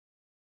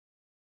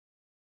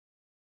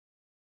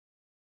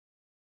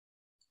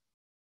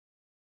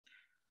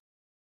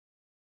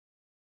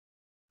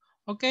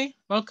Okay,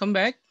 welcome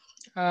back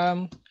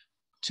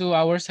to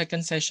our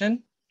second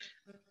session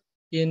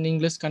in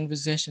English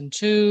Conversation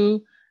 2.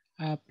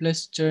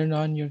 Please turn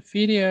on your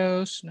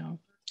videos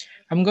now.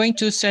 I'm going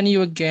to send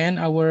you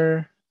again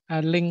our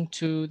link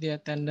to the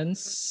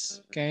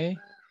attendance. Okay,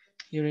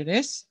 here it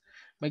is.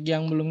 Bagi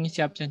yang belum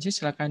ngisi absensi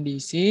silakan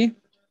diisi.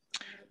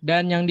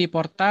 Dan yang di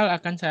portal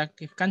akan saya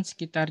aktifkan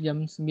sekitar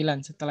jam 9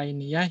 setelah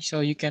ini ya. So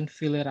you can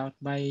fill it out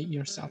by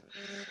yourself.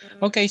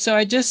 Okay, so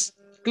I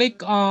just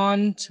click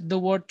on the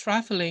word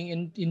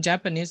traveling in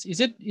Japanese. Is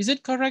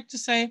it correct to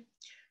say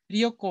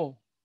ryoko?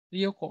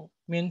 Ryoko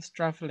means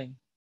traveling.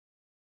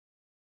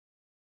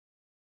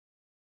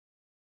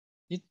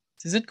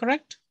 Is it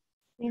correct?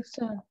 Yes,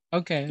 sir.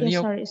 Okay.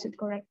 Yes, sir. Is it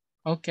correct?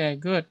 Okay,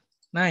 good.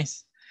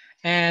 Nice.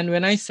 And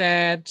when I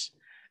said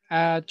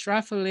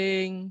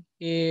traveling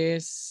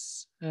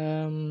is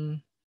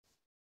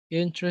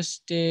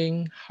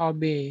interesting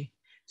hobby.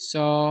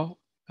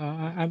 So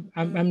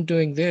I'm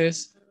doing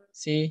this.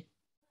 See,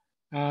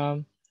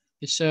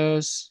 it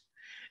shows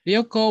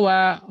Ryoko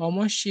wa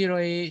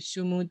omoshiroi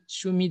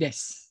shumi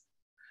desu.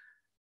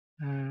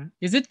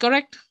 Is it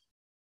correct?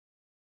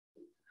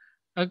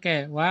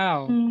 Okay,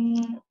 wow.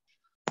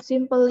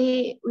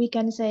 Simply, we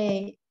can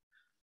say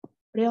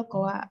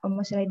Ryoko wa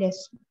omoshiroi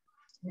desu.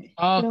 Okay.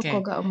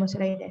 Ryoko ga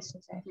omoshiroi desu.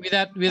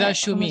 Without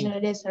shumi.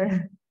 Omoshiroi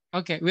desu.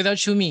 Okay, without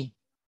shumi.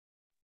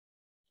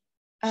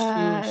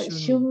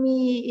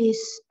 Shumi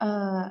is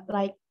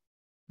like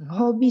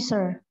hobby,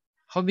 sir.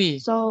 Hobby.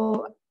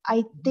 So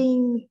I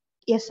think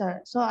yes,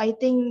 sir. So I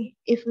think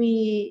if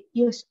we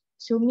use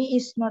shumi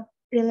is not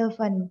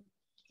relevant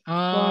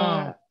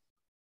for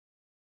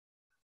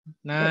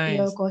nice.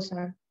 Ryoko,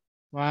 sir.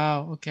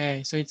 Wow.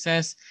 Okay. So it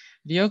says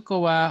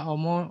Ryoko wa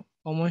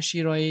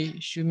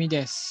omoshiroi shumi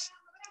desu.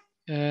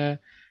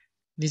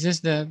 This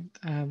is the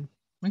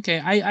okay.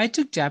 I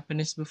took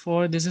Japanese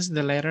before. This is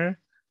the letter.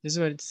 This is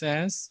what it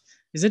says.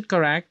 Is it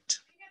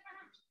correct?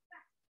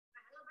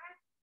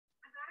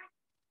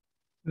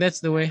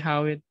 That's the way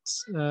how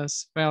it's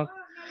spelled.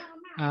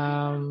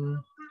 Yeah,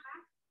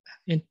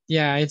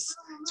 it's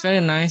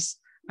very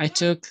nice. I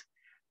took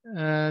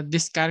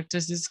these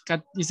characters. Is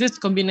this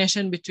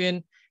combination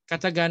between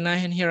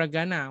katakana and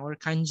hiragana or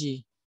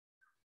kanji?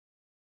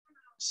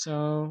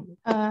 So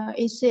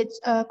is it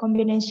a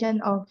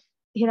combination of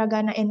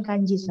hiragana and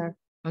kanji, sir?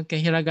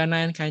 Okay,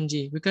 hiragana and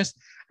kanji. Because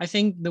I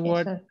think the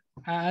word, sir.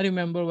 I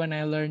remember when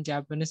I learned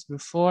Japanese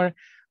before,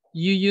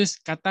 you use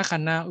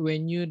katakana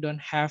when you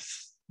don't have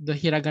the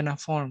hiragana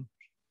form.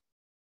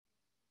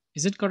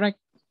 Is it correct?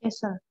 Yes,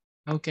 sir.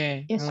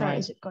 Okay. Yes, sir. Right.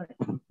 Is it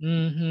correct?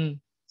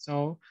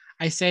 So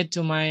I said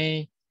to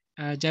my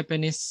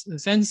Japanese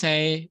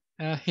sensei,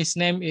 his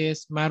name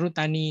is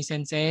Marutani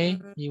Sensei.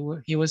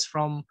 He was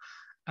from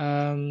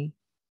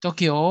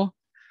Tokyo.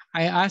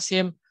 I asked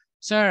him,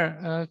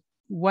 sir,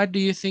 what do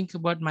you think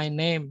about my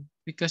name?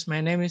 Because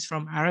my name is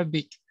from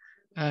Arabic,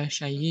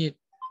 Shahid.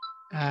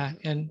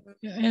 And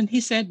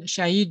he said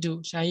Shahidu,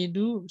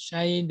 Shahidu,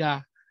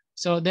 Shahida.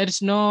 So there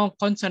is no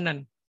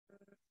consonant.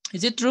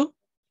 Is it true?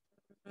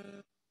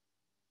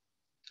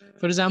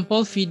 For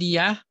example,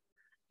 Vidya,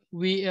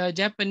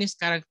 Japanese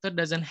character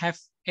doesn't have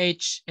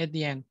H at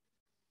the end.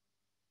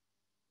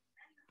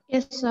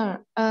 Yes,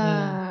 sir.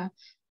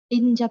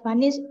 In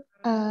Japanese,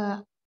 yeah,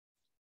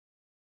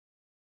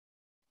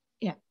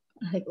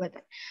 like what?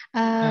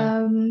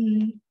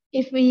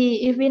 If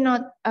we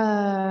not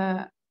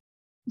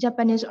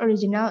Japanese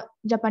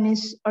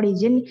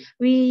origin,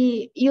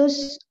 we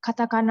use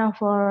katakana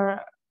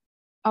for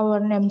our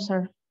name,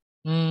 sir.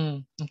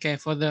 Okay,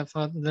 for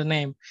the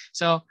name.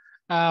 So,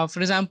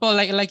 for example,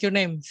 like your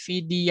name,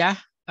 Vidya.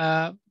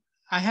 I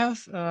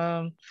have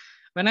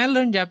when I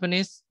learned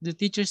Japanese, the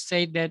teachers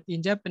say that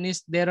in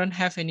Japanese they don't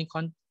have any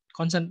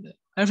consonant.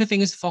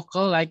 Everything is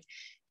vocal, like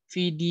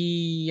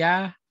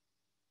Vidya.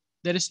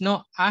 There is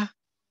no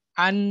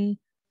an,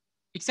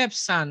 except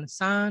san.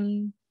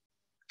 San.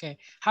 Okay.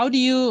 How do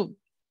you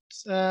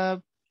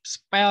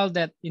spell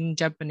that in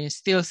Japanese?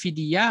 Still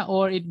Vidya,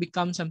 or it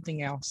becomes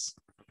something else?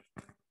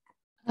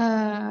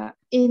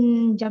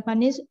 In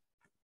Japanese,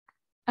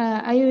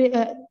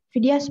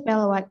 Vidya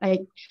spell what,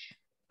 like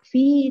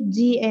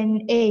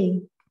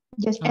VGNA,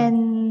 just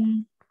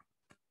and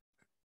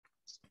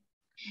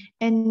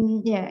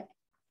yeah,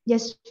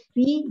 just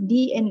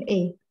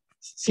VDNA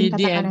in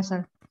katakana,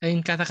 sir.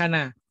 In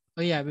katakana.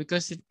 Oh yeah,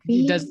 because it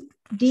does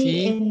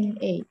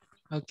VDNA.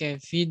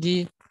 Okay,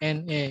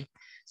 VDNA.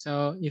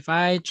 So if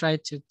I try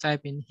to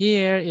type in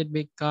here, it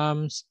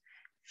becomes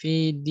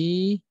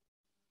Vidya.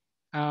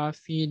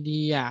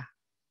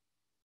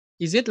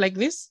 Is it like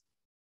this?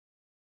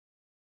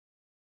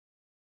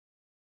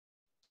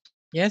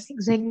 Yes?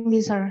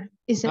 Exactly, sir.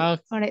 Is it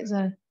correct,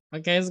 sir?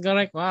 Okay, it's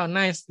correct. Wow,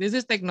 nice. This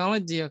is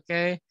technology,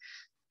 okay?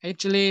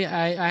 Actually,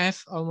 I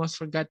have almost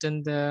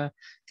forgotten the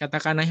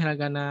katakana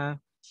hiragana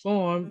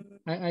form.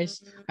 I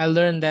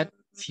learned that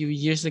a few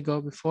years ago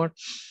before.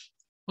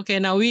 Okay,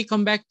 now we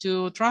come back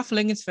to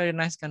traveling. It's very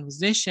nice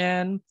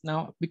conversation.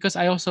 Now, because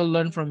I also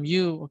learned from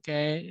you,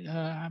 okay?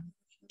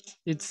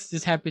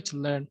 It's happy to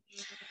learn.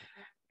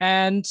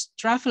 And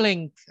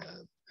traveling,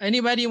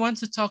 anybody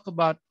wants to talk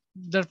about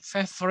their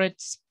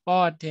favorite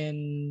spot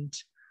in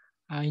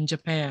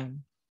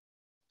Japan?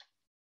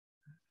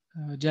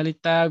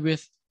 Jalita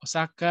with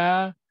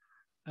Osaka,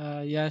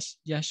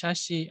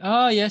 Yasashi.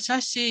 Oh,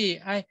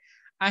 Yasashi.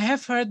 I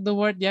have heard the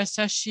word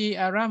Yasashi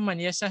ramen.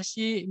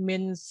 Yasashi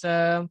means,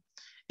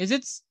 is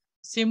it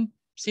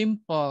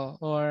simple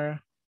or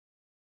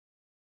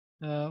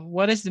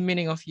what is the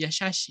meaning of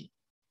Yasashi?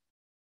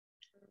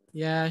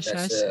 That's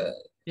Yasashi.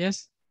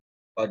 Yes.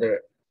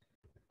 other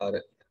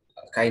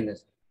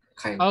kindness.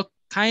 Oh,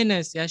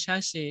 kindness.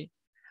 Yasashi.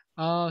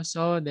 Oh,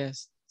 so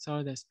this.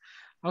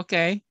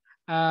 Okay.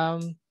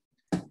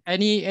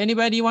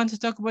 Anybody want to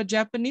talk about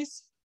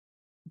Japanese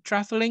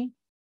traveling?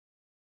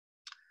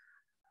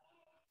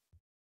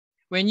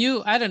 When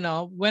you, I don't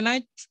know, when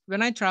I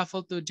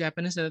traveled to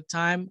Japanese at the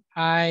time,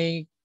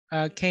 I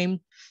came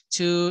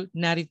to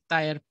Narita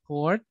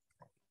Airport.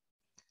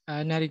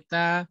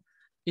 Narita,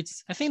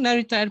 I think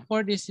Narita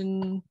Airport is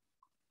in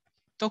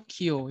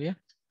Tokyo, yeah,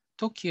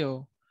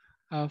 Tokyo,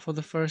 for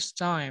the first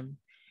time,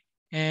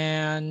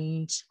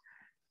 and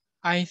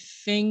I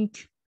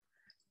think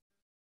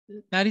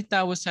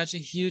Narita was such a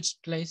huge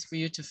place for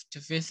you to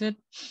visit.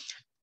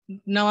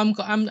 Now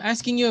I'm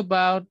asking you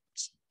about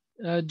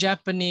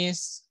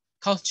Japanese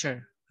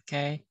culture,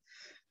 okay?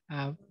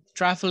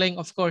 Traveling,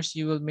 of course,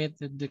 you will meet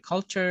the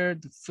culture,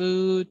 the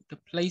food, the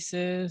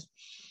places.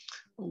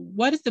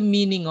 What is the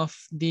meaning of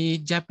the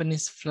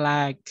Japanese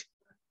flag?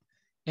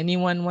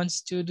 Anyone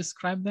wants to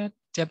describe that?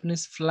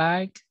 Japanese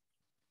flag?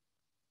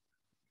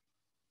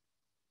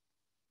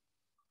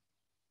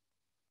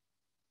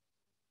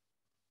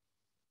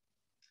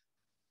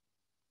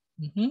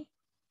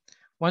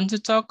 Want to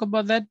talk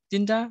about that,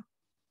 Dinda?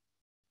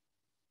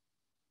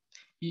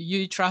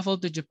 You travel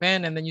to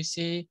Japan and then you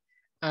see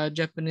a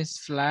Japanese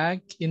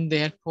flag in the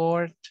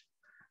airport.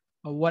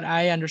 What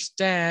I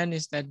understand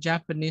is that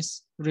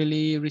Japanese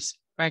really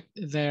respect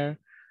their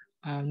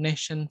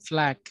nation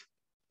flag.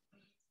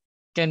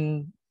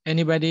 Can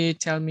anybody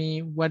tell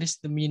me what is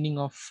the meaning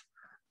of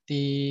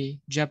the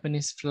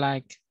Japanese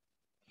flag?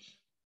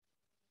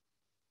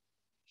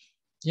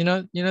 You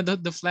know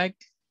the flag?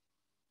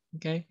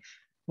 Okay.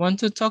 Want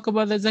to talk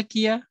about the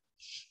Zakia?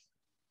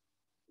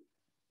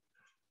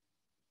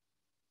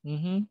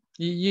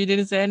 You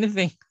didn't say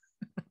anything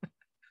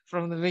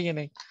from the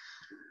beginning.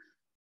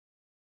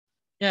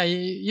 Yeah,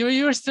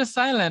 you were still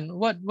silent.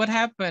 What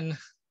happened?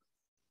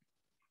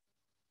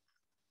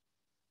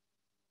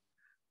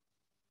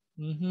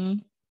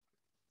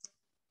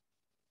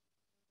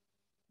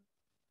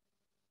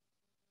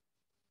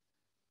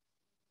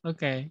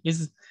 Okay.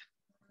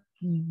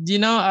 Do you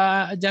know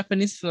a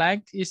Japanese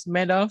flag is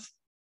made of?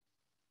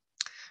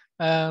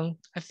 I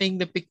think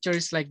the picture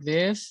is like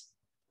this.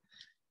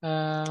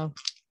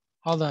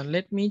 Hold on,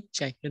 let me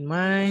check in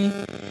my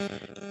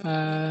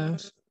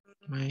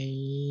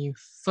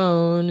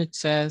phone. It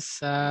says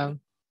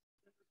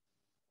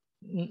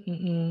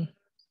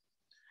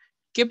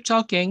keep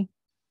talking.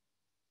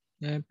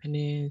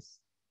 Japanese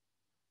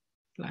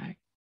flag.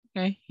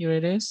 Okay, here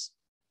it is.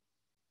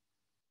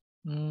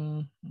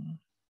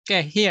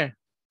 Okay, here.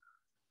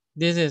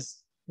 This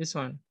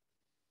one.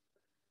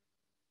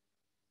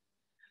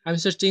 I'm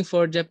searching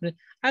for Japanese.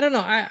 I don't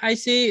know. I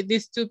see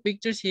these two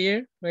pictures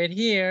here, right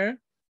here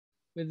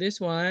with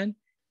this one,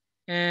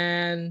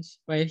 and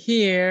right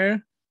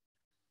here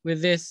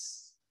with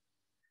this.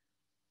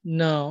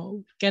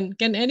 No, can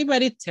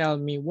anybody tell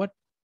me what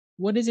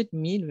does it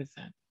mean with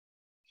that?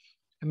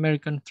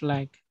 American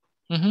flag.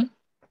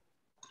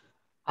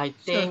 I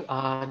think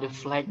the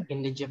flag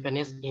in the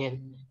Japanese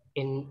in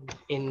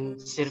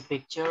see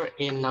picture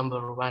in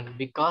number one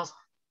because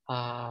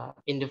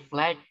in the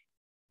flag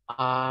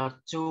are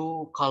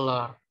two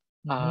color,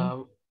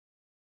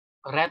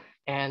 red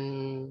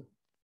and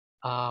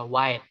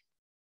white.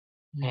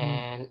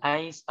 And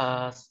I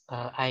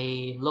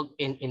look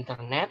in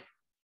internet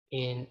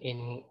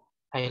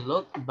I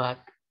look, but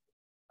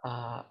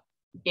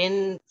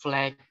in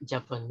flag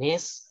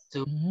Japanese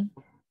two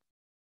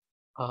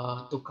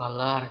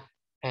color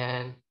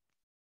and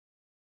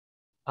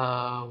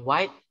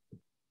white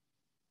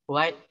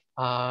like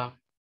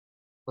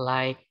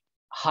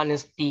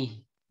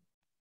honesty,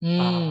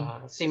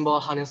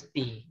 symbol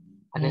honesty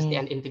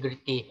and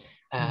integrity,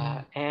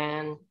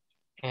 and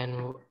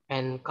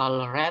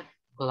color red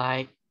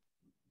like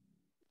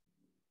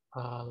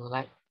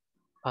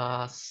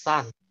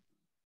sun,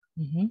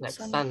 like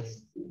sun.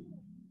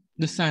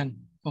 The sun.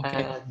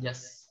 Okay.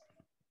 Yes.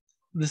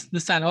 The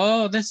sun.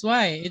 Oh, that's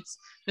why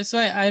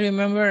I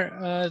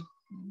remember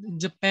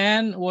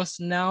Japan was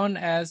known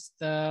as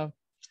the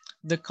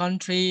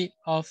country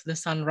of the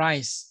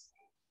sunrise.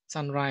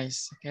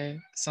 Okay,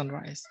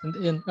 sunrise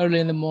in early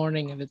in the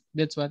morning, and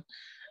that's what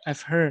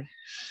I've heard.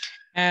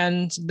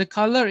 And the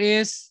color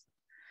is,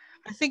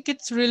 I think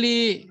it's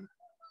really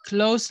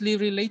closely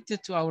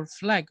related to our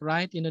flag,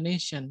 right?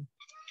 Indonesian.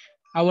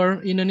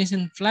 Our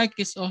Indonesian flag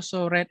is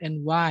also red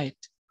and white.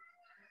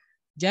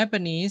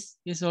 Japanese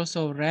is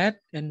also red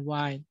and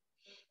white.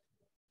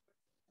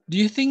 Do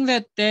you think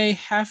that they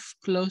have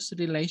close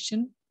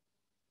relation?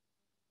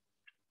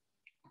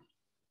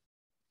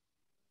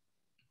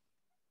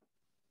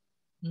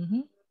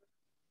 Mm-hmm.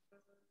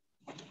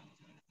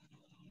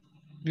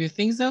 Do you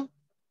think so?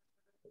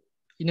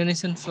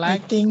 Indonesian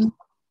flag? I think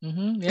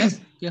Mm-hmm. Yes,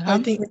 I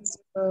Ilham? think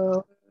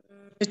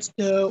it's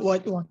the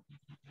white one.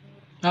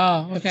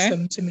 Oh, Have okay.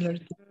 some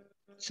similarity.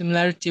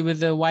 Similarity with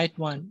the white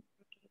one,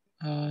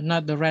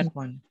 not the red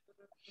one.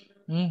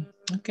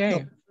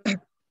 Okay,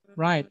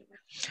 right.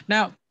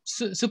 Now,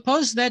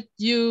 suppose that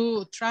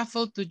you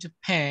travel to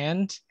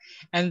Japan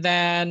and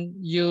then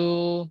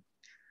you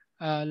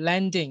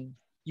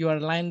you are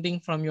landing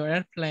from your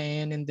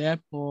airplane in the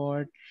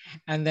airport,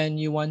 and then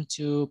you want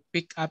to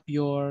pick up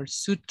your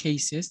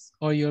suitcases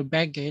or your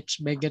baggage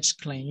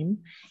claim,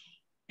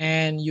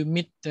 and you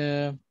meet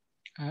the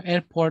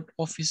airport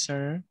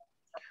officer.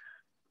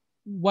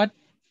 What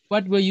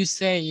will you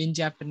say in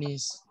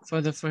Japanese for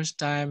the first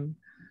time,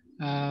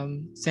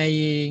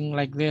 saying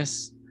like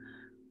this?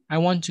 I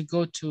want to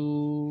go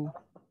to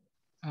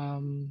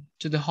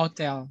the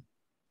hotel.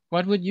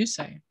 What would you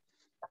say?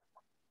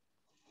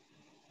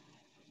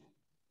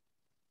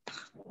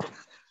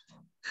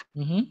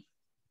 Mm-hmm.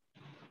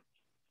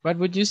 What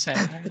would you say?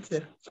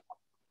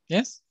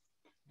 Yes,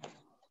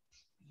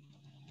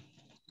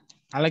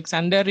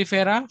 Alexander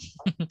Rivera,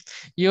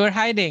 you're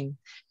hiding.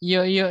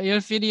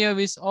 Your video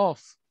is off.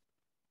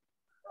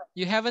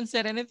 You haven't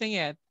said anything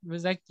yet,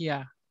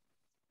 Zakia.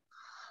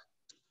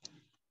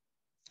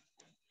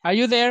 Are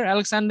you there,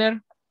 Alexander?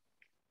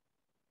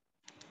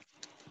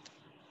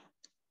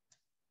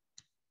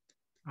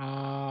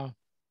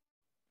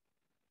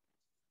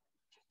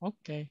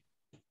 Okay.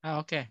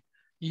 Okay.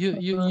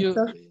 You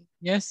Sir,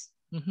 yes.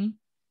 Mm-hmm.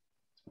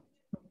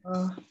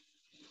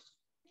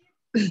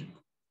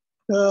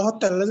 ke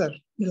hotel lah, sir.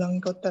 Bilang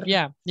ke hotel.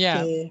 Yeah.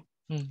 Okay.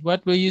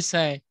 What will you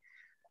say?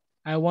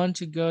 I want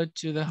to go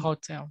to the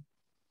hotel.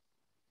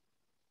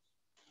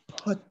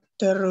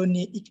 Hotel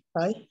ni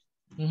ikitai.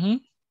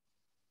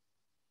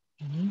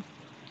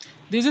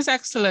 This is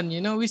excellent. You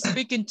know, we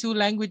speak in 2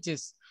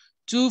 languages,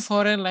 2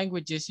 foreign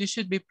languages. You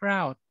should be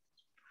proud.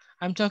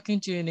 I'm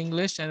talking to you in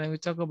English and then we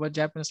talk about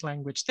Japanese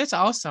language. That's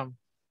awesome.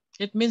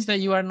 It means that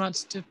you are not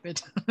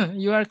stupid.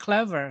 You are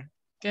clever.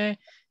 Okay.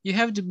 You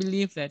have to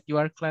believe that you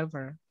are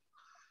clever.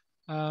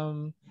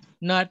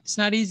 It's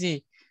not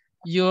easy.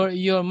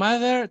 Your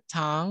mother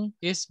tongue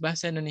is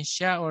Bahasa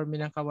Indonesia or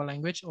Minangkabau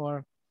language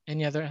or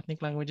any other ethnic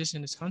languages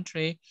in this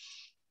country.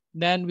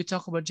 Then we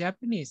talk about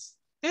Japanese.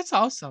 That's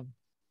awesome.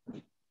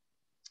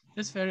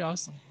 That's very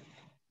awesome.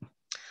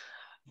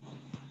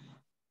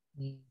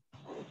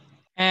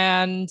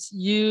 And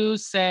you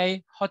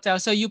say hotel.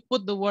 So you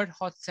put the word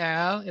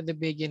hotel at the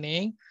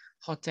beginning,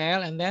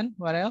 hotel, and then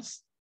what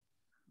else?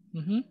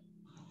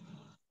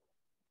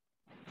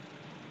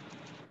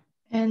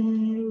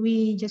 And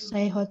we just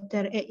say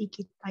hotel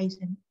ikitai,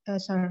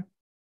 sir.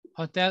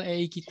 Hotel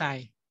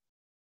Eikitai.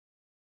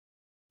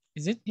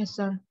 Is it? Yes,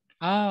 sir.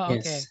 Oh,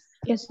 okay.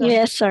 Yes, sir.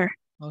 Yes, sir.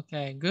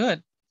 Okay,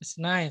 good. It's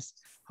nice.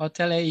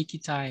 Hotel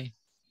Eikitai.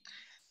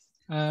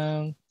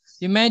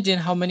 Imagine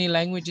how many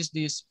languages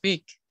do you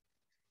speak?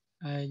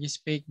 You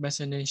speak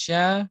Bahasa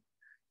Indonesia,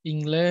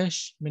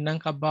 English,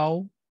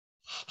 Minangkabau,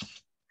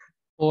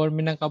 or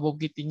Minangkabau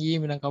Bukit Tinggi,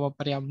 Minangkabau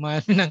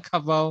Pariaman,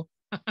 Minangkabau.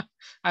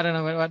 I don't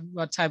know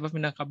what type of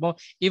Minangkabau.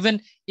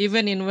 Even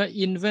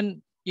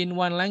in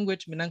one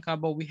language,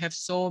 Minangkabau, we have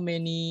so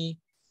many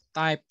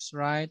types,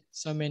 right?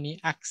 So many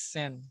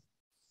accents.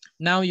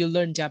 Now you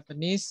learn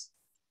Japanese,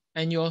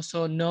 and you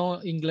also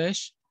know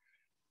English.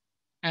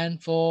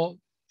 And for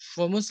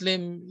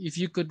Muslim, if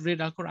you could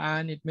read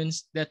Al-Quran, it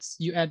means that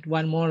you add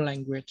one more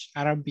language,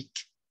 Arabic.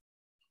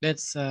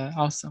 That's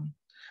awesome.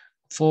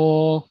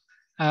 For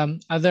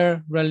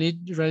other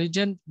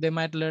religion, they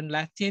might learn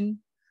Latin.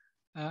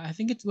 I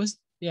think it was,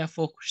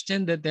 for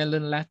Christian that they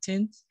learn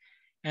Latin.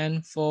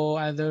 And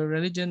for other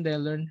religion, they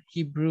learn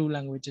Hebrew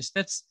languages.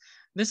 That's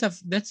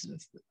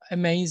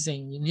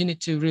amazing. You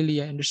need to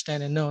really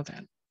understand and know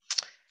that.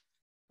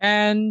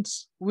 And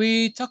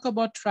we talk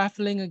about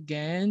traveling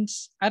again.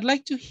 I'd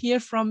like to hear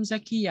from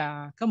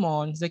Zakia. Come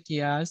on,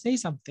 Zakia, say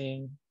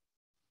something.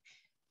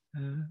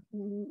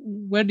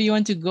 Where do you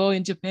want to go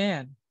in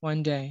Japan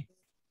one day?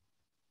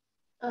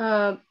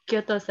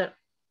 Kyoto, sir.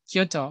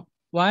 Kyoto.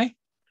 Why?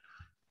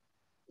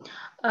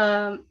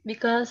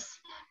 Because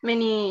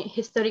many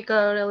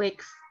historical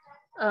relics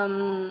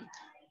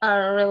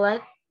are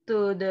related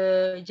to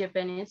the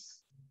Japanese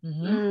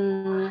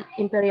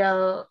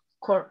imperial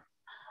court.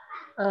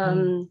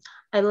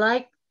 I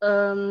like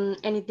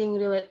anything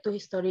related to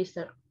history,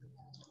 sir.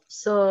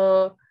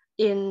 So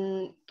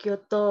in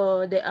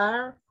Kyoto, there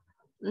are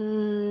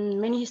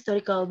many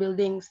historical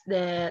buildings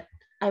that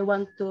I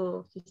want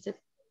to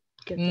visit.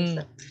 Kyoto,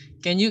 sir.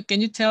 Can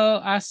you tell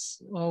us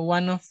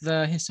one of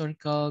the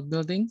historical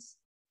buildings?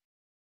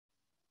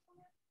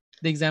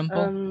 The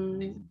example.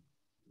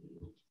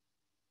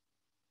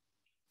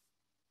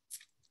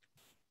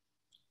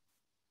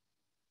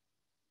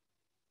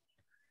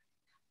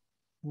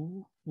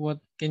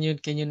 What can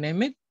you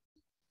name it?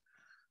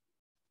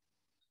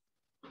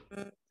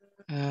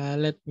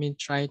 Let me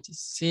try to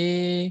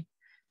see.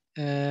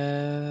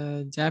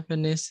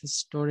 Japanese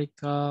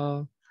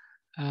historical.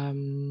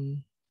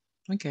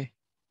 Okay,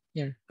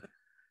 here.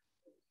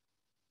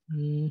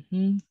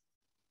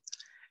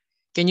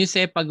 Can you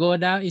say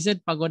pagoda? Is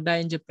it pagoda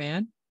in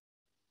Japan?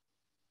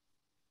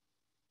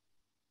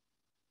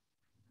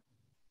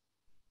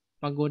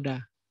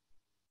 Pagoda.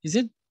 Is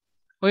it?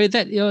 Or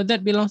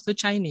that belongs to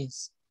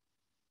Chinese?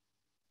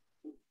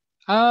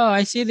 Oh,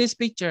 I see this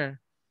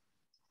picture.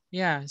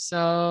 Yeah,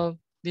 so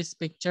this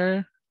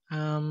picture.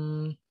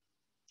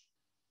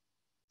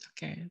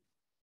 Okay,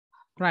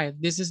 right.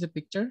 This is the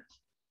picture.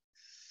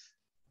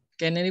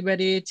 Can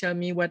anybody tell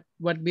me what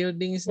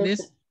building is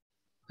this?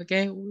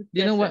 Okay, do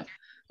you know what?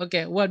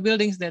 Okay, what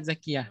building is that,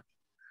 Zakia?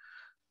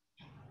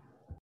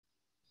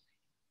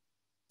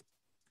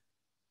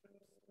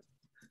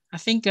 I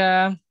think,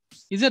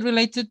 is it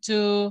related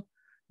to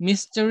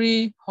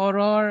mystery,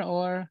 horror,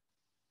 or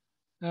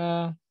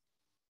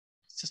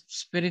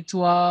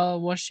spiritual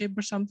worship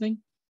or something?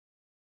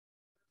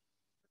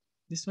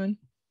 This one?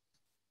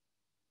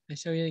 I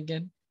show you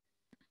again.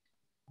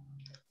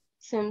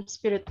 Some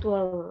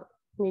spiritual,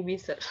 maybe,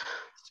 sir.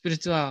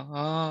 Spiritual.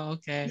 Oh,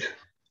 okay.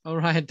 All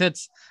right.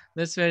 That's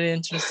very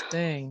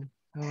interesting.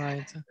 All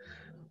right.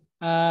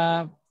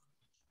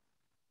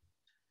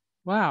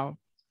 Wow.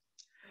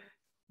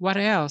 What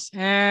else?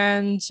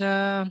 And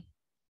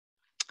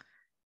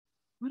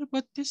what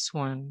about this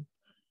one?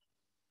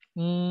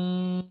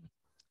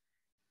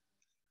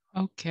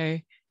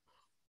 Okay.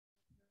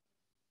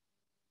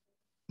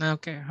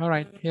 Okay. All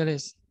right. Here it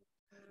is.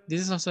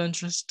 This is also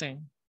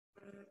interesting.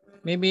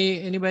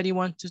 Maybe anybody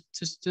want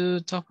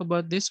to talk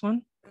about this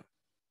one?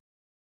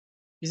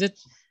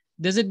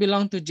 Does it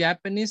belong to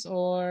Japanese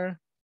or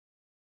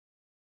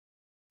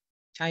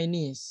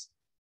Chinese?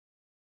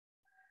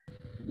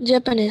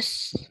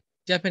 Japanese.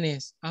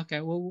 Japanese. Okay.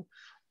 Well,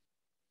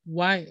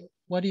 why?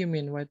 What do you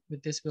mean with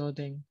this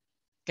building?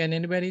 Can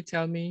anybody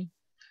tell me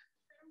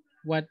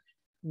what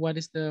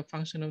is the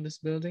function of this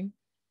building?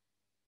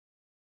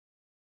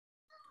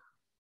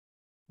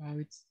 Wow,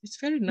 it's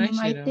very nice.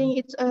 I think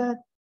it's a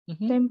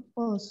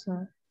temple,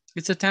 sir.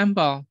 It's a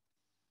temple.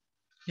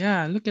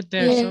 Yeah, look at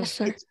there. Yes,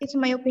 So sir. It's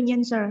my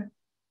opinion, sir.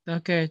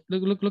 okay,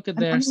 look at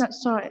there. I'm not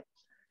sorry.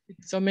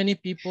 So many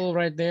people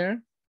right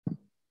there.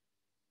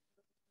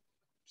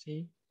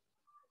 See,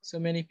 so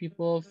many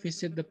people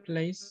visit the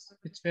place.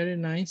 It's very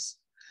nice.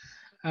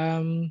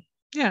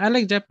 Yeah, I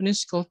like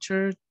Japanese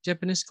culture,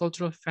 Japanese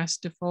cultural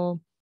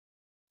festival.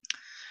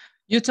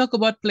 You talk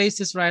about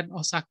places, right?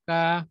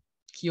 Osaka,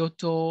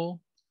 Kyoto,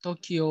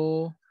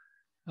 Tokyo,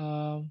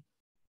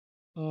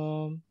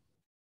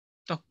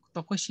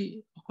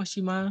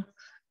 Tokushima,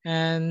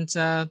 and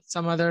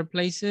some other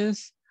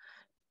places.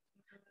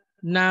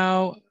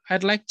 Now,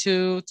 I'd like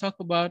to talk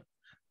about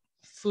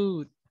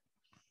food.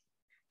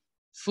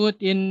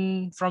 Food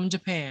from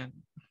Japan.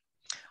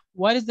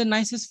 What is the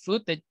nicest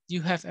food that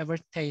you have ever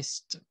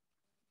tasted?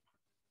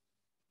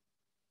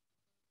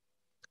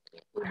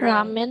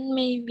 Ramen,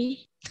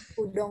 maybe.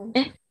 Udon.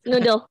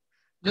 Noodle.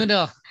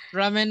 Noodle.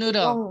 Ramen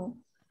noodle. Udon.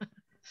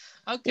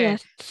 Okay.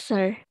 Yes,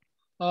 sir.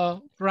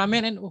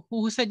 Ramen, and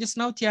who said just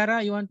now,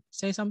 Tiara, you want to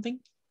say something?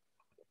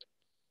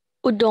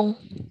 Udon.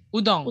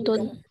 Udon.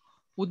 Udon.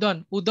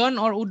 Udon.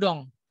 Udon or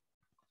udon?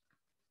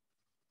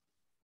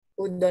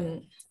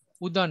 Udon.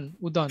 Udon.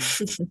 Udon.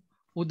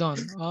 Udon.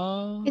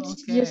 Oh,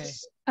 It's okay.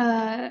 just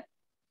sir.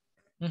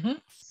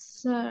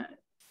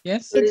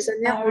 Yes. It's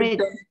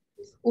Tulisannya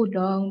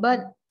udon,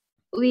 but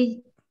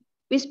we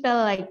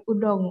spell like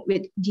udon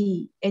with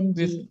G and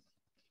G.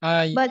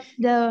 But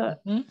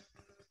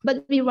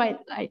but we write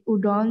like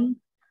udon.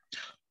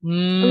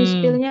 We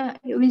spell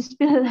like we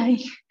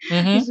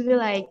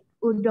spell like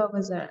udon,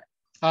 sir.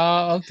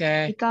 Oh,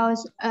 okay.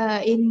 Because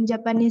in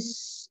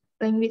Japanese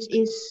language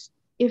is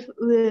if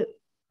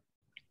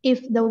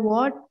the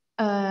word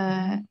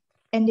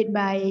ended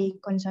by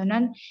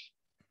consonant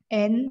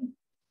and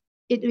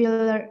it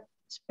will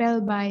spell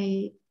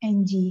by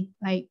ng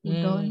like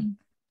udon.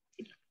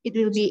 It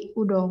will be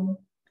udon.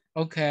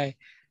 Okay.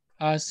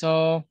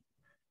 So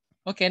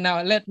okay,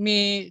 now let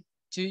me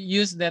to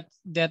use that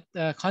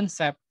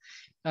concept.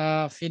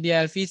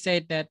 Fidelfi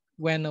said that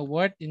when a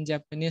word in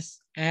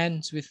Japanese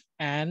ends with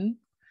an,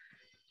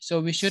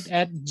 so we should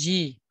add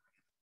G,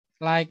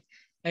 like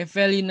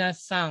Evelina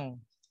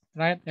sang,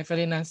 right?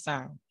 Evelina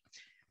sang.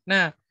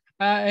 Now,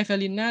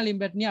 Evelina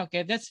Limbertnia,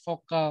 okay, that's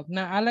vocal.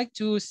 Now, I like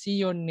to see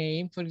your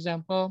name, for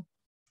example,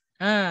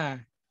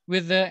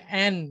 with the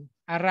N,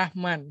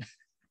 Ar-Rahman.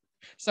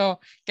 So,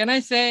 can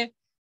I say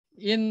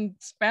in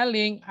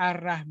spelling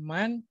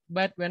Ar-Rahman,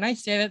 but when I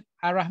say it,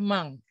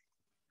 Ar-Rahman,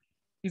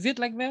 is it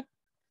like that?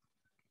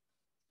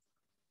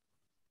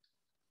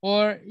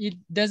 Or it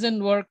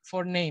doesn't work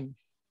for name?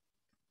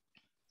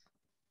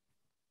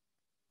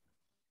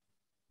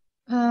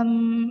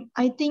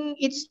 I think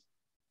it's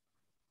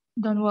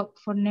don't work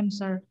for name,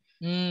 sir.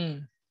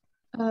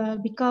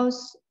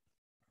 Because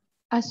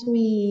as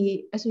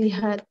we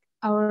had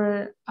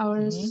our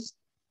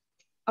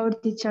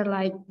teacher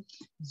like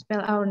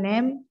spell our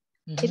name,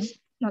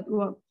 not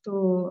work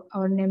to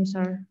our name,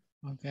 sir.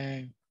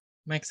 Okay,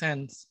 makes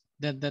sense.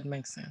 That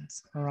makes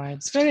sense. All right,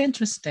 it's very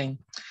interesting.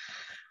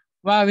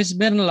 Wow, it's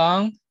been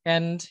long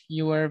and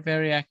you were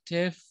very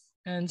active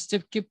and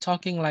still keep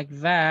talking like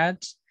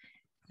that.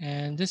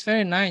 And it's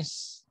very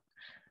nice.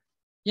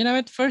 You know,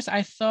 at first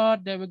I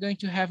thought that we're going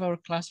to have our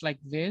class like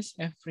this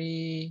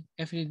every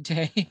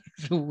day,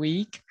 every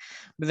week,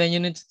 but then you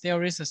need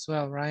theories as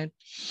well, right?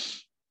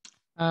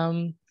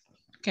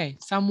 Okay,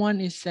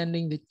 someone is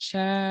sending the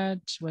chat.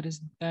 What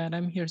is that?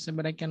 I'm here, so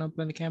but I cannot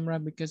open the camera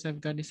because I've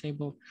got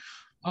disabled.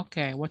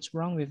 Okay, what's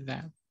wrong with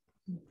that?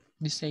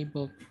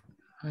 Disabled.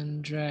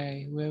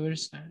 Andre, where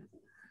is that?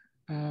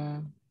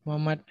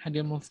 Muhammad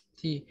Hadil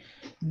Mufti.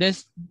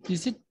 Is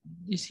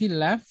he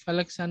left?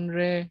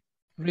 Alexandre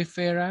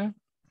Rivera.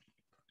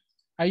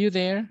 Are you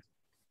there?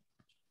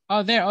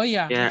 Oh, there. Oh,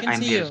 yeah. Yeah, I can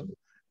I'm see here. you.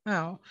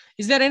 Oh,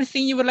 is there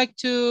anything you would like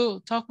to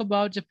talk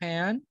about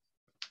Japan?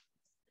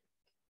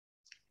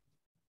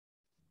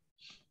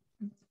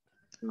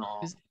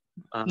 No.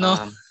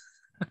 No.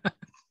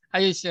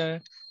 Are you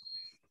sure?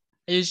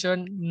 Are you sure?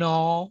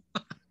 No.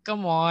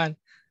 Come on.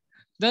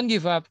 Don't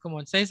give up. Come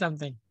on. Say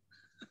something.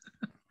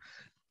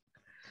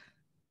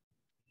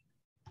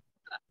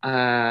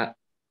 I'd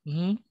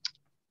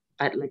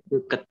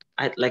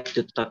like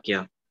to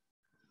Tokyo.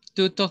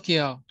 To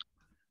Tokyo.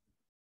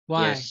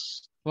 Why?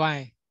 Yes.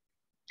 Why?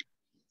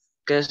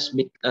 Because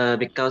when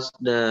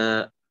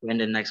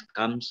the next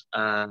comes,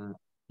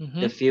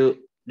 the view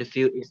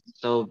is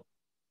so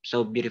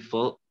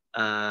beautiful.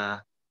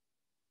 And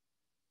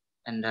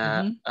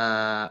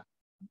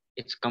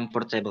it's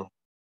comfortable.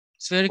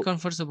 It's very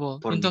comfortable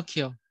in me.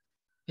 Tokyo.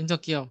 In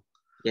Tokyo.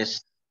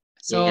 Yes.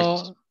 So,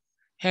 yes.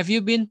 Have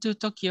you been to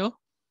Tokyo?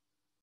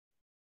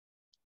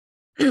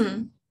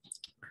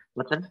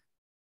 What? Have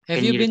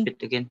Can you been?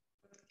 Repeat again?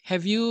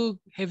 Have you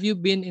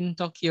been in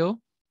Tokyo?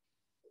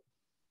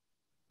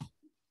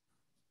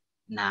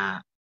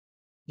 Nah.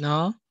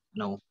 No.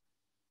 No.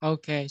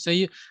 Okay. So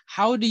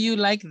how do you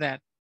like that?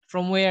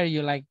 From where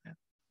you like that?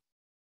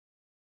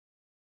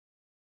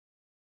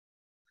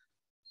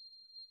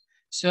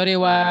 Sore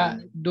wa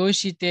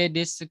doshite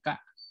desu ka?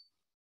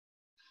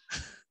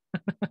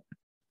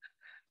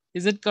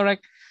 Is it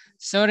correct?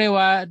 Sore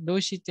wa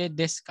doshite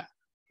desu ka?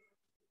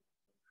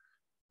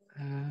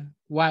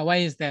 Why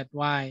is that?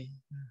 Why?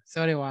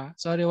 Sore wa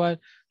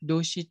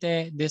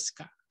doshite desu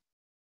ka?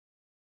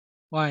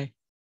 Why?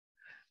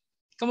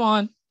 Come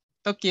on,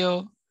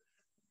 Tokyo.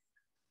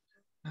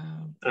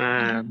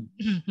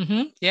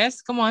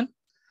 Yes, come on,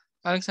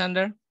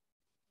 Alexander.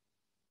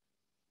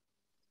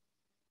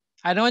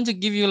 I don't want to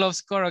give you low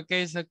score,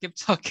 okay? So keep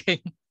talking.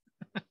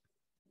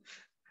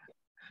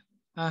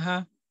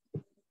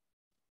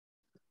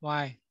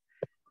 Why?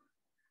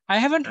 I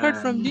haven't heard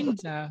from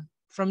Dinda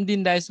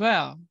as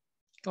well.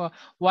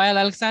 While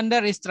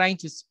Alexander is trying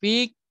to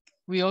speak,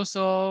 we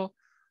also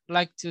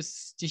like to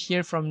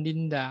hear from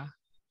Dinda.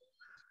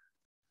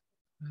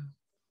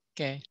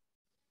 Okay.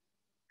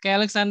 Okay,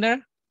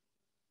 Alexander?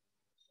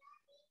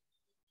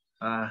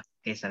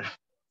 Okay, sir.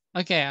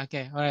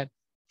 Okay, all right.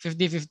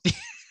 50-50.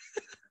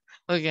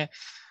 Okay.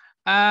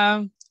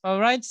 All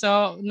right.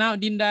 So now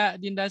Dinda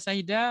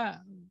Sahida,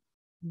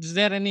 is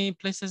there any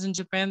places in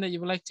Japan that you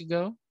would like to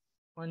go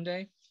one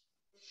day?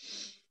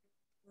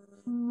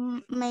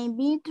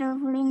 Maybe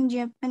traveling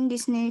Japan,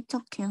 Disney,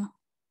 Tokyo.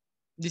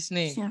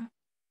 Disney. Sure.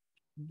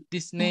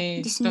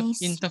 Disney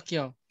in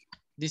Tokyo.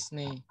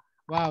 Disney.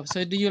 Wow.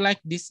 So do you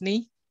like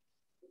Disney?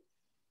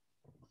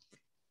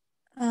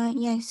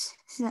 Yes.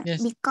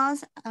 Yes.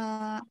 Because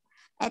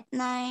at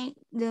night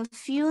the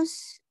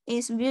views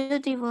is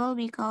beautiful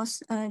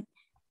because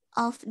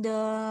of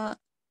the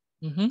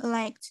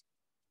lights.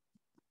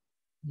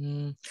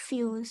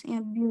 Views,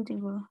 yeah,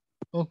 beautiful.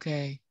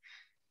 Okay.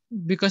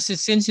 Because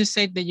since you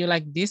said that you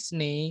like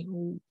Disney,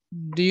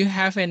 do you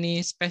have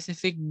any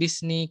specific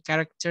Disney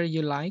character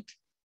you like?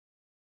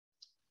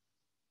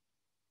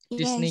 Yes.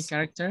 Disney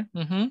character?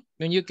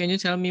 Can you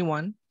tell me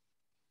one?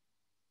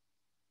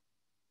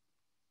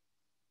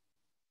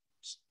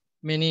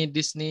 Many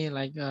Disney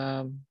like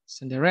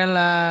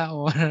Cinderella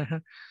or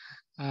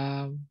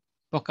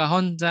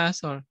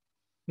Pocahontas, or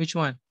which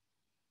one?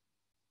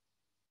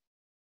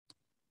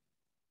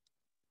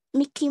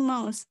 Mickey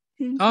Mouse.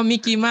 Oh,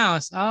 Mickey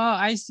Mouse. Oh,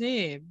 I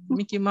see.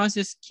 Mickey Mouse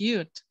is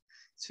cute.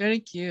 It's very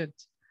cute.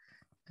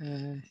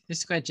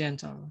 It's quite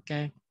gentle.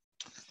 Okay.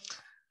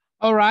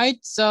 All right.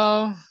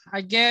 So I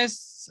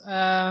guess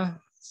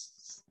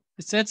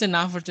that's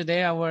enough for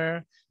today.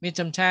 Our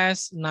midterm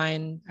test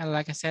 9,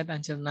 like I said,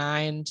 until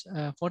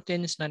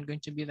 9:14 is not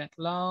going to be that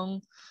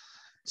long.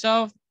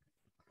 So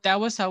that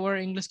was our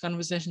English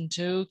conversation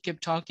too. Keep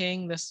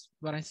talking. That's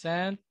what I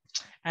said.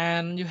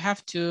 And you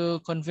have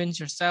to convince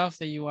yourself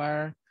that you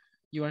are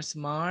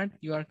smart,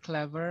 you are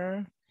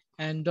clever,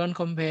 and don't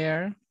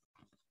compare.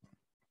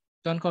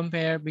 Don't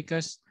compare,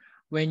 because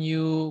when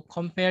you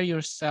compare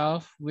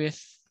yourself with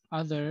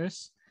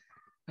others,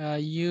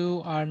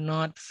 you are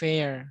not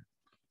fair,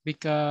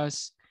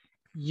 because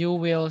you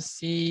will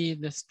see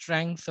the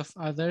strength of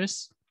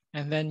others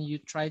and then you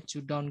try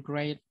to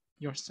downgrade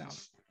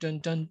yourself.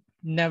 Don't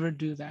never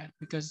do that,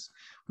 because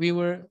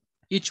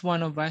each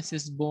one of us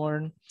is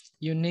born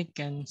unique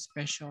and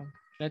special.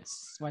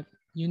 That's what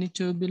you need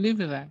to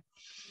believe in that.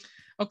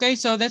 Okay,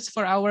 so that's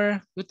for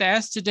our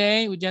UTS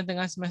today, ujian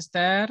tengah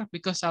semester,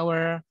 because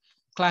our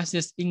class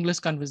is English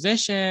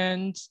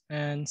conversations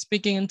and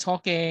speaking and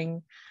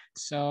talking.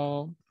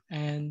 So,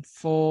 and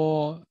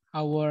for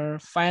our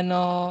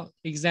final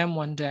exam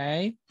one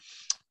day,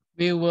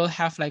 we will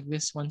have like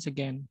this once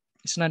again.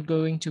 It's not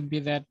going to be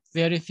that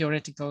very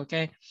theoretical,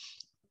 okay?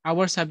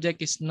 Our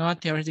subject is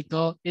not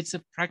theoretical. It's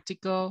a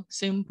practical,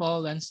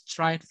 simple, and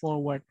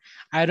straightforward.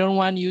 I don't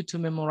want you to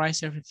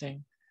memorize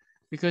everything,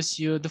 because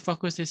the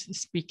focus is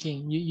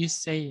speaking. You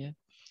say it.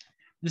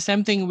 The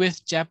same thing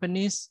with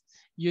Japanese.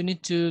 You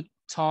need to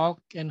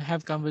talk and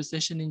have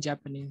conversation in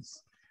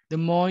Japanese. The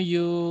more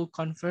you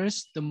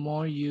converse, the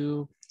more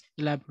you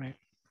elaborate.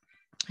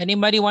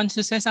 Anybody wants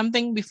to say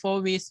something before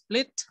we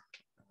split?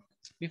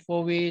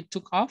 Before we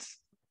took off?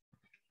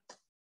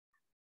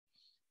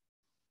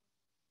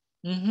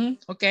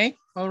 Okay,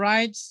 all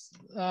right.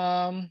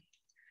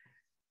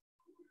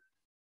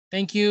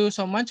 Thank you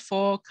so much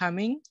for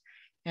coming.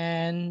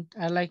 And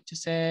I'd like to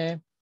say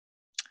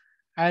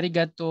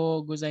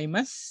arigato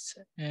gozaimasu.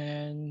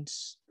 And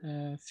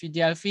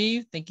Fidi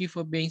Alfi, thank you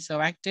for being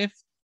so active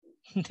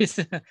in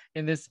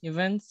this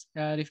event.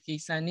 Rifki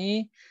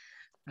Sani,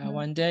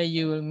 one day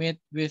you will meet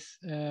with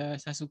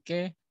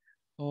Sasuke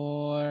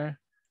or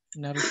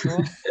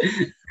Naruto.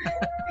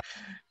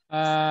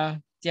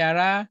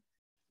 Tiara,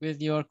 with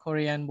your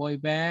Korean boy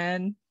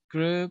band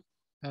group.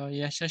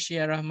 Yashashi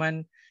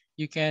Rahman,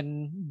 you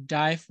can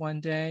dive one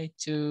day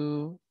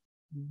to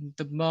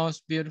the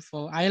most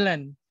beautiful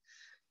island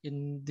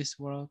in this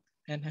world.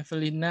 And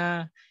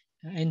Evelina,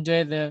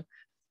 enjoy the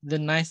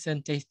nice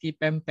and tasty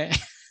pempek.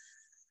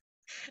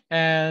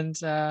 And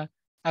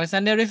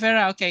Alexander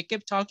Rivera, okay,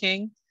 keep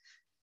talking.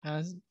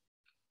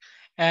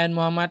 And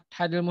Muhammad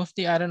Hadil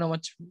Mufti, I don't know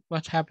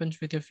what happens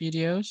with your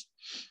videos.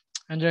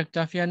 Andrea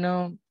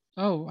Octaviano,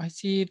 oh, I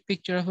see a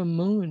picture of a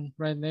moon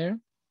right there.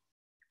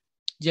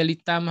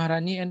 Jelita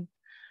Maharani, and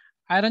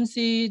I don't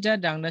see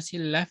Jadang. Does he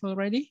left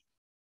already?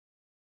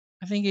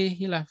 I think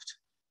he left.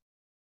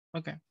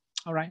 Okay,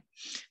 all right.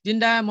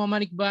 Dinda,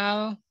 Muhammad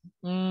Iqbal,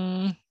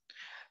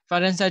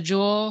 Faran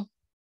Sajul,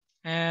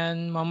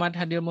 and Muhammad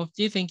Hadil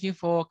Mufti, thank you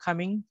for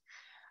coming.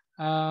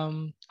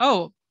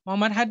 Oh,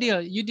 Muhammad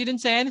Hadil, you didn't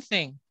say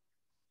anything.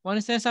 Want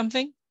to say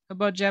something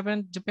about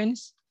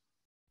Japanese?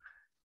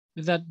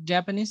 Is that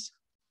Japanese?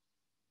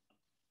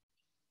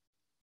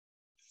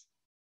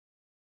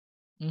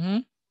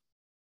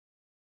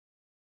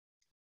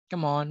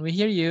 Come on, we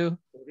hear you.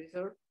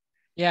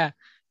 Yeah.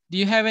 Do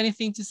you have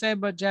anything to say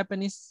about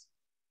Japanese?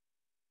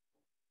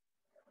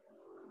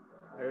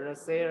 I don't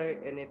say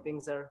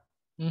anything, sir.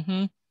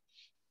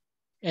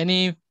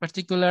 Any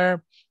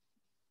particular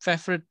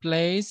favorite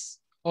place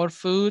or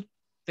food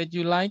that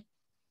you like?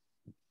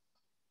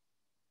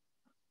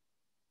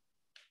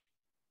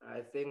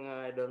 I think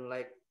I don't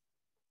like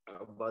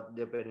about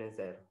Japanese,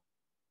 sir.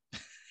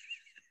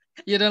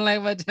 You don't like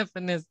about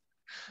Japanese?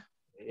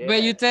 Yeah.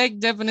 But you take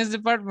Japanese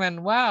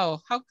department.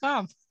 Wow, how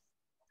come?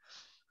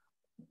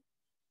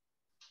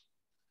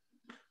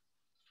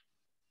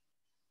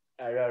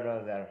 I don't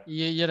know, sir.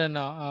 You don't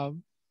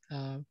know.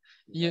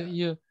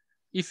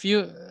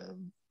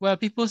 Well,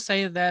 people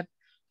say that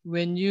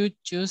when you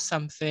choose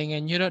something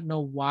and you don't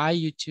know why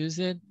you choose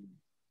it,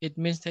 it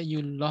means that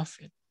you love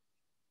it.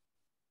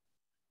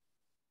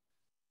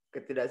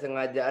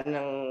 Ketidaksengajaan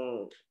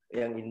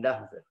yang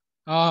indah, sir.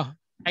 Oh,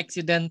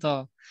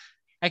 accidental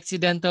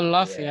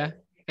love, yeah.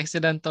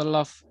 Accidental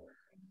love.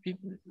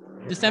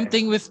 The same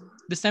thing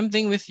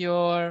with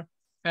your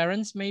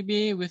parents,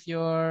 maybe with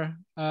your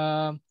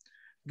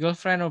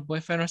girlfriend or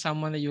boyfriend or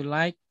someone that you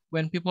like.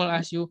 When people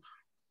ask you,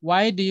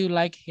 why do you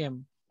like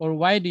him or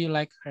why do you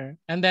like her,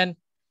 and then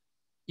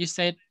you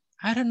said,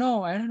 I don't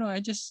know, I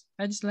just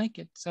like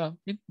it. So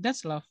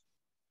that's love.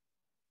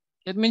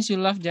 It means you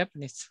love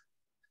Japanese.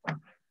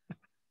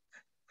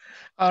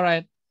 All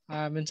right,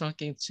 I've been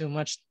talking too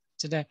much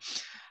today.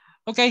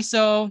 Okay,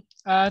 so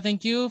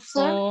thank you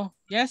for... Sir?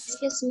 Yes.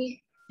 Excuse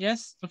me.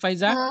 Yes,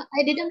 Faiza.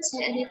 I didn't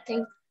say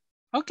anything.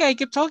 Okay,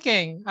 keep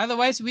talking.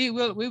 Otherwise, we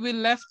will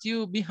left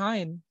you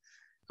behind.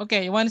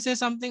 Okay, you want to say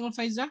something,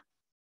 Faiza?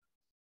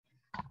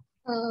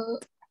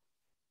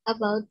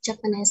 About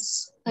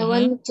Japanese. I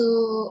went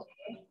to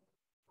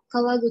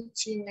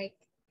Kawaguchi, like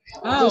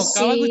to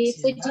see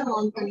Fuji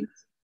Mountain.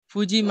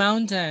 Fuji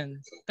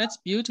Mountain. That's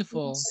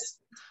beautiful. Yes.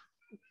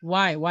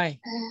 Why?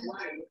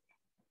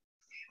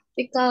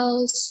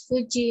 Because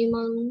Fuji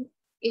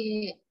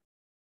Mountain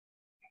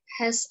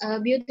has a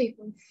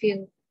beautiful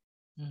view.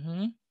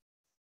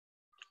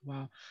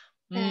 Wow.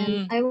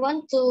 And I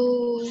want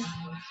to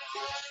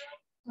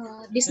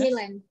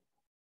Disneyland.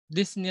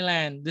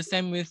 Disneyland. The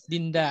same with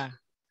Dinda.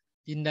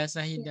 Dinda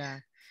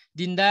Sahida.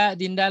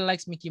 Dinda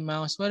likes Mickey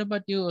Mouse. What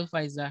about you,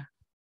 Faiza?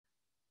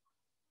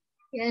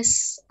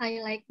 Yes,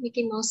 I like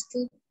Mickey Mouse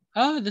too.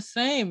 Oh, the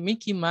same,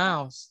 Mickey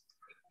Mouse.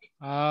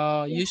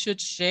 Oh, yeah. You should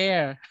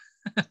share.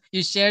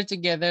 You share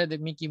together the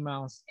Mickey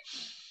Mouse.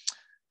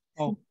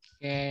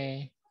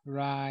 Okay,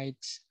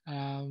 right.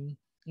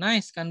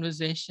 Nice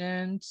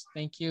conversations.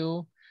 Thank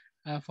you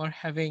for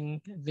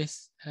having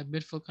this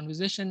beautiful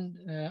conversation.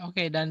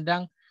 Okay,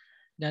 Dandang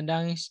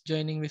is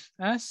joining with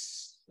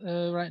us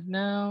right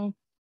now.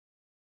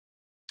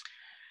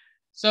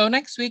 So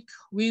next week,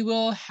 we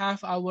will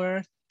have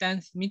our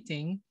 10th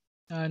meeting,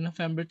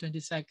 November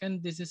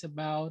 22nd. This is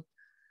about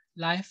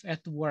life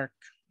at work.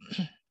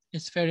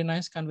 It's very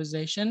nice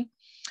conversation.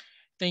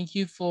 Thank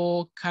you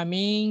for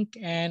coming.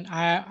 And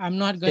I'm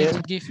not going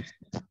to give...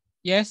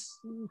 Yes,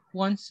 who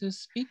wants to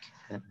speak?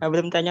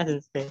 Belum tanya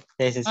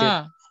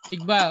saya.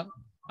 Iqbal.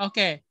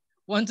 Okay,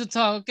 want to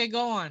talk? Okay,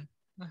 go on.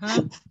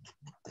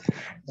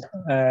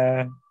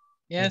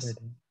 Yes.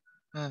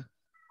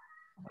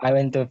 I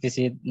went to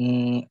visit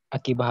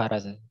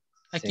Akibahara. Sir.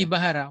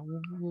 Akibahara.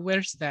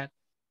 Where's that?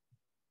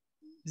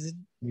 Is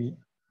it?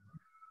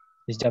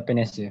 It's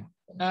Japanese. Yeah.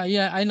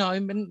 Yeah, I know.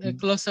 I'm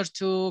closer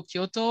to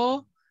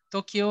Kyoto,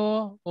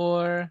 Tokyo,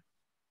 or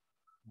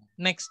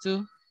next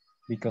to.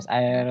 Because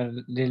I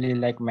really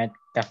like Met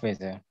Cafe.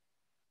 Sir.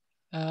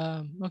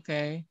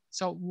 Okay.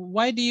 So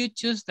why do you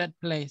choose that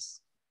place?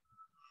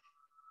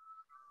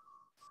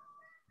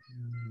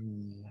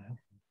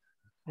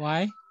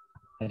 Why?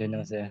 I don't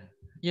know, sir.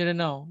 You don't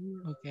know?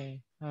 Okay.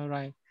 All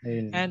right.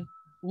 And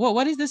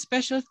what is the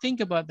special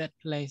thing about that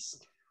place?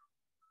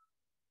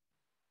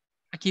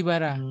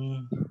 Akibara.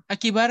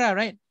 Akibara,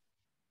 right?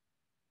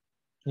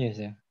 Yes,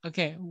 sir.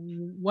 Okay.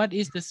 What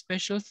is the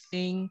special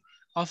thing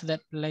of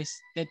that place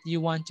that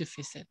you want to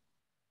visit?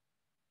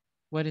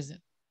 What is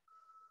it?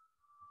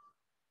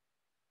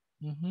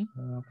 Okay.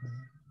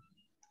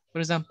 For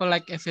example,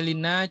 like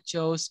Evelina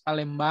chose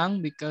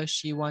Palembang because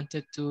she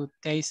wanted to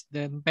taste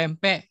the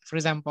pempek, for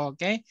example,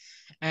 okay?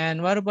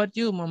 And what about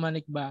you, Mama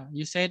Iqbal?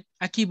 You said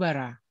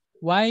Akibara.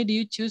 Why do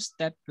you choose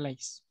that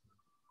place?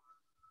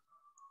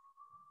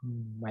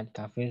 Met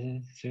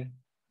Cafe, sir.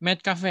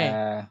 Met Cafe?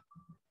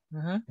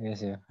 Yes,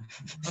 sir.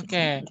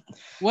 Okay.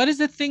 What is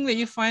the thing that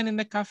you find in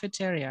the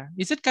cafeteria?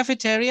 Is it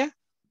cafeteria?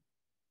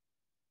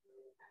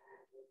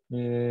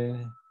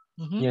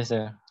 Yes,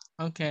 sir.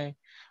 Okay.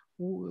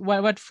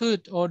 What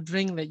food or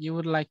drink that you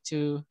would like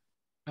to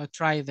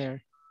try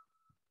there?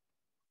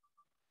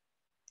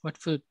 What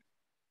food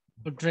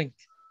or drink?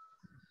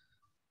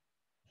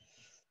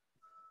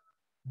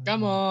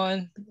 Come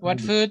on.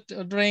 What food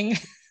or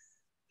drink?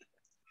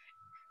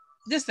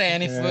 Just say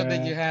any food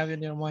that you have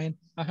in your mind.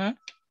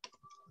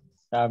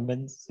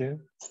 Ramen, sir.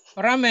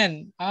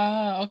 Ramen.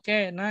 Ah,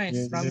 okay, nice.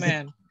 Yes,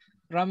 Ramen.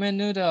 Ramen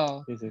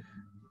noodle. Yes,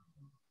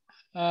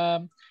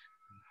 sir.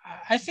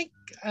 I think,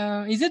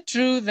 is it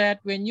true that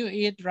when you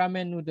eat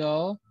ramen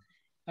noodle,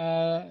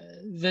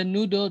 the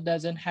noodle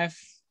doesn't have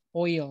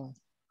oil?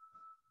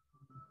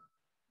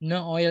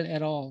 No oil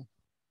at all.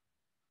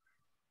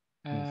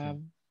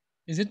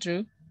 Is it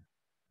true?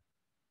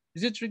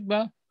 Is it true,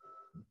 Iqbal?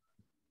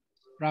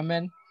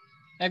 Ramen.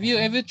 Have you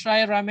ever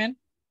tried ramen?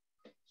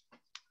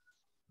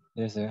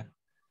 Yes, sir.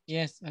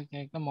 Yes.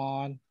 Okay, come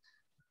on.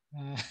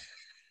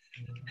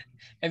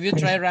 Have you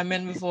tried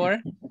ramen before?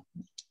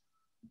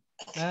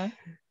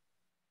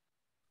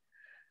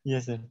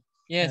 Yes, sir.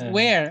 Yes.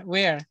 Where?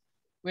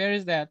 Where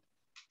is that?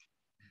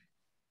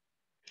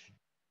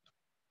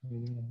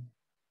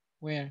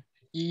 Where?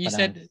 You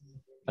said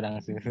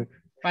Padang, sir.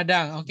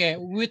 Padang. Okay.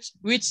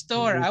 Which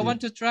store? I want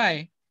to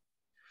try.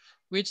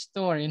 Which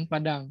store in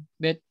Padang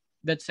that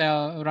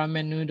sell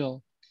ramen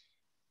noodle?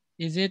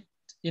 Is it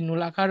in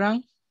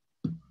Ulakarang?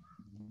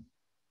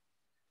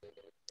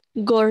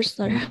 Gore,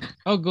 sir.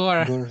 Oh,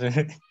 Gore.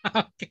 Gore.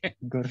 Okay.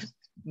 Gore.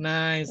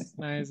 Nice.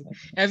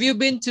 Have you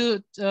been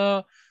to,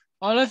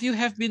 all of you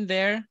have been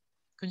there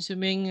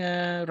consuming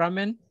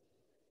ramen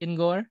in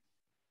Gore?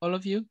 All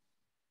of you?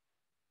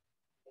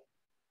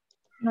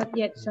 Not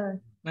yet,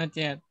 sir. Not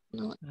yet.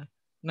 No.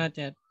 Not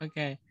yet.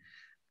 Okay.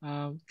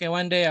 Okay.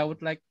 One day I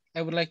would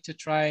like to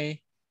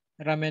try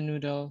ramen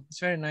noodle. It's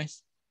very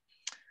nice.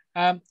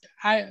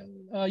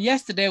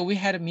 Yesterday we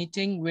had a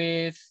meeting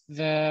with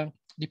the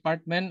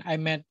department. I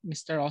met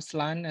Mr.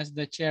 Oslan as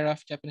the chair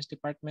of Japanese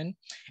department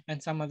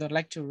and some other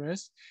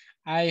lecturers.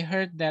 I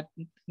heard that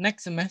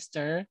next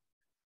semester,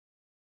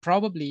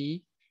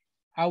 probably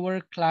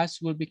our class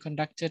will be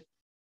conducted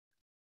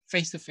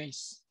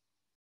face-to-face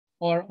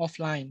or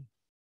offline.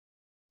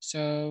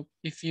 So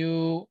if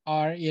you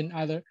are in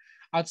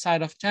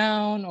outside of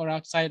town or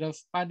outside of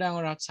Padang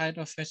or outside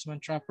of West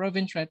Sumatra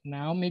province right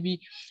now,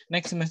 maybe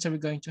next semester we're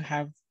going to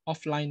have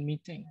offline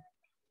meeting.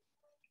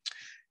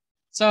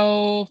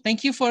 So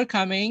thank you for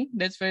coming.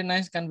 That's very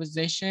nice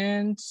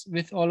conversations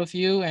with all of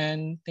you,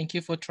 and thank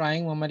you for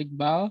trying, Muhammad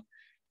Iqbal,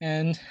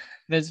 and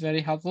that's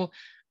very helpful.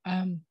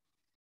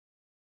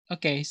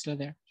 Okay, still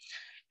there.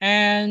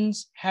 And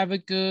have a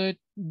good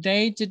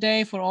day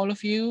today for all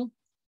of you,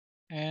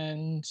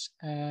 and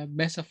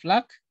best of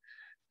luck.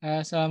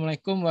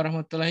 Assalamualaikum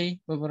warahmatullahi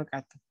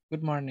wabarakatuh.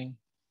 Good morning.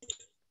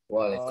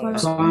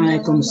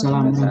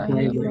 Waalaikumsalam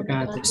warahmatullahi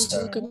wabarakatuh.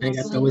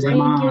 Arigatou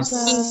gozaimasu.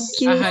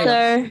 Thank you,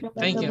 sir.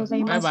 Thank you.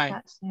 Bye-bye.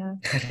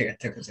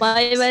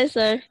 Bye-bye,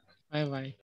 sir. Bye-bye.